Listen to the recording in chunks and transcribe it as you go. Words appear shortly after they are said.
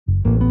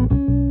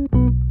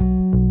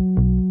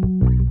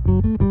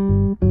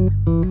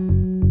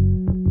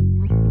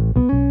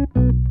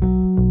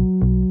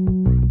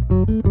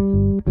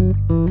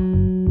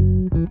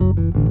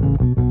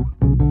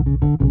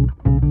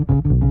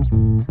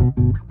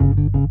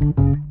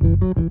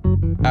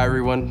Hi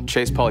everyone,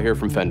 Chase Paul here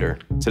from Fender.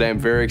 Today I'm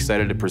very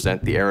excited to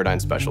present the Aerodyne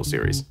Special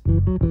Series.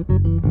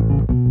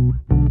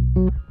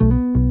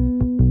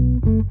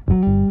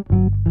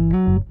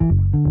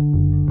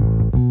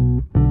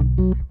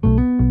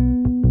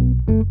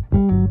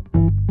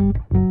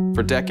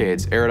 For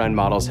decades, Aerodyne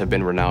models have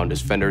been renowned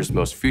as Fender's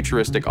most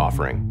futuristic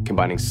offering,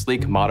 combining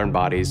sleek modern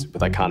bodies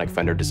with iconic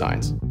Fender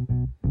designs.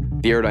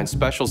 The Aerodyne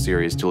Special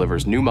Series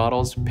delivers new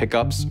models,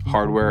 pickups,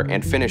 hardware,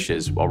 and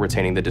finishes while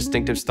retaining the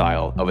distinctive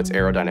style of its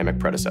aerodynamic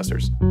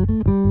predecessors.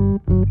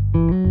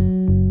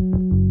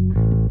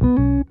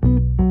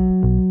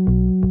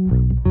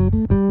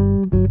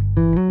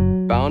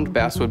 Bound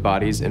basswood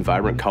bodies in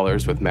vibrant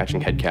colors with matching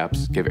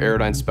headcaps give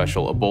Aerodyne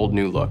Special a bold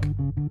new look,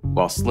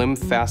 while slim,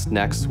 fast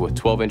necks with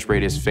 12-inch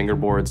radius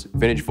fingerboards,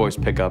 vintage voice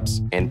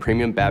pickups, and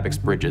premium Babix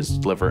bridges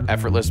deliver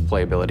effortless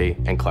playability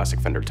and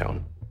classic Fender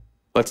tone.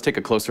 Let's take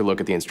a closer look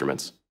at the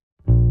instruments.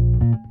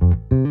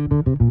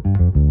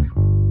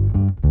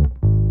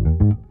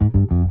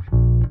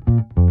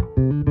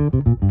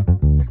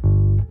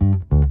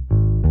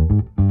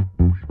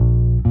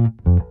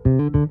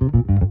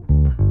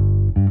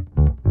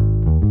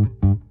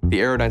 The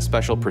Aerodyne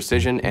Special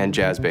Precision and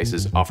Jazz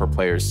basses offer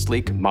players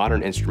sleek,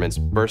 modern instruments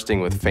bursting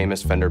with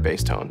famous Fender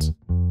bass tones.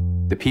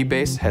 The P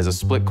bass has a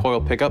split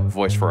coil pickup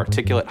voiced for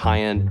articulate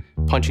high-end,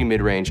 punchy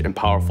mid-range, and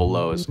powerful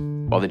lows,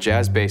 while the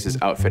Jazz bass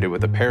is outfitted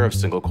with a pair of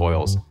single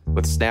coils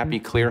with snappy,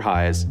 clear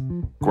highs,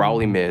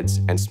 growly mids,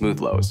 and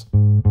smooth lows.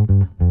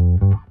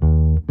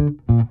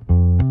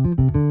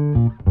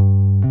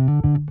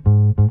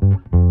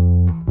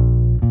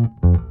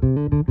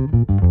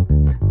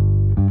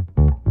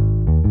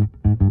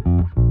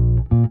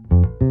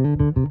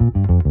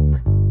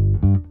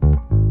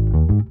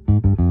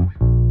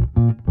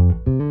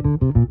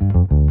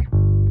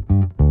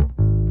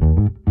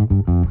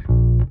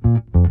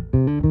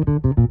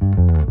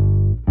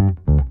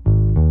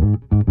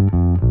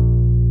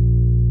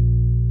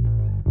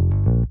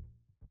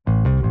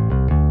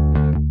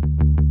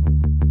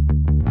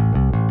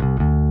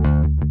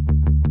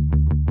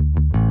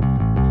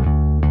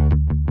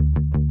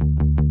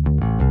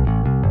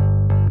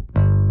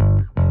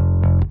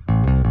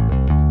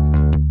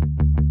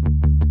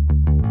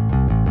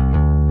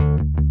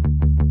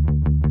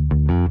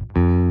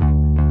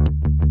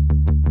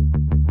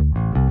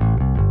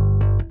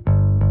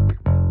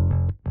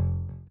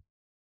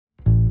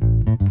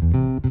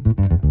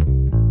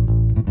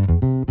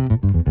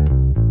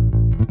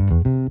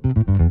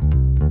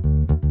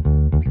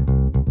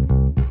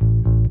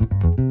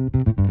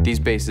 These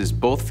basses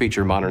both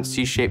feature modern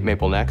C-shaped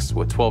maple necks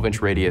with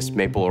 12-inch radius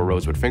maple or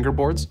rosewood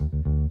fingerboards,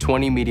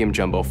 20 medium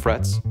jumbo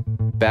frets,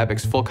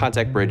 Babix full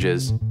contact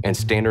bridges, and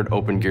standard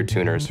open gear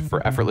tuners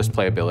for effortless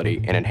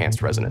playability and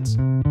enhanced resonance.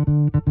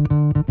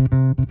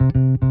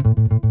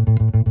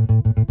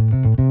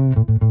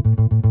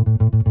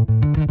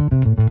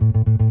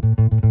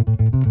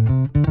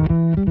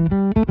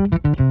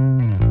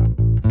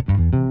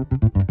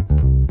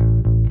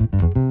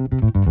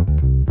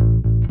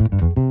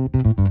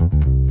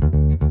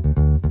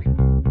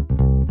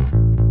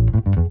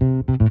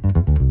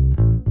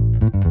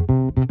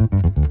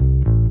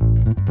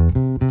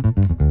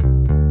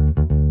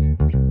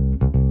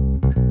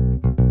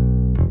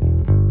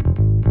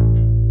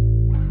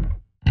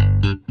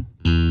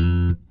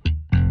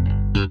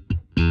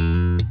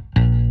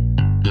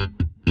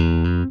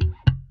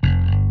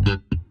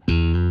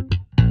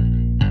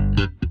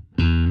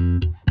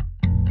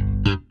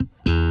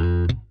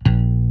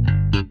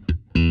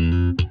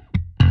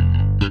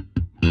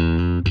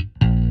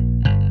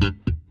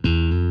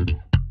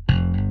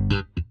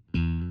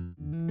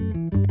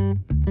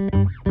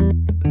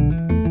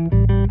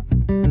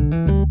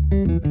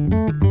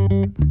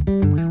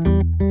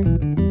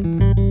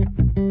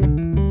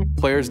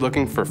 Players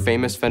looking for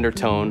famous Fender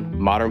tone,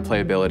 modern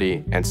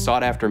playability, and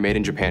sought-after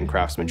made-in-Japan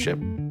craftsmanship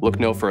look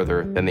no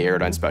further than the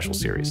Aerodyne Special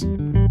Series.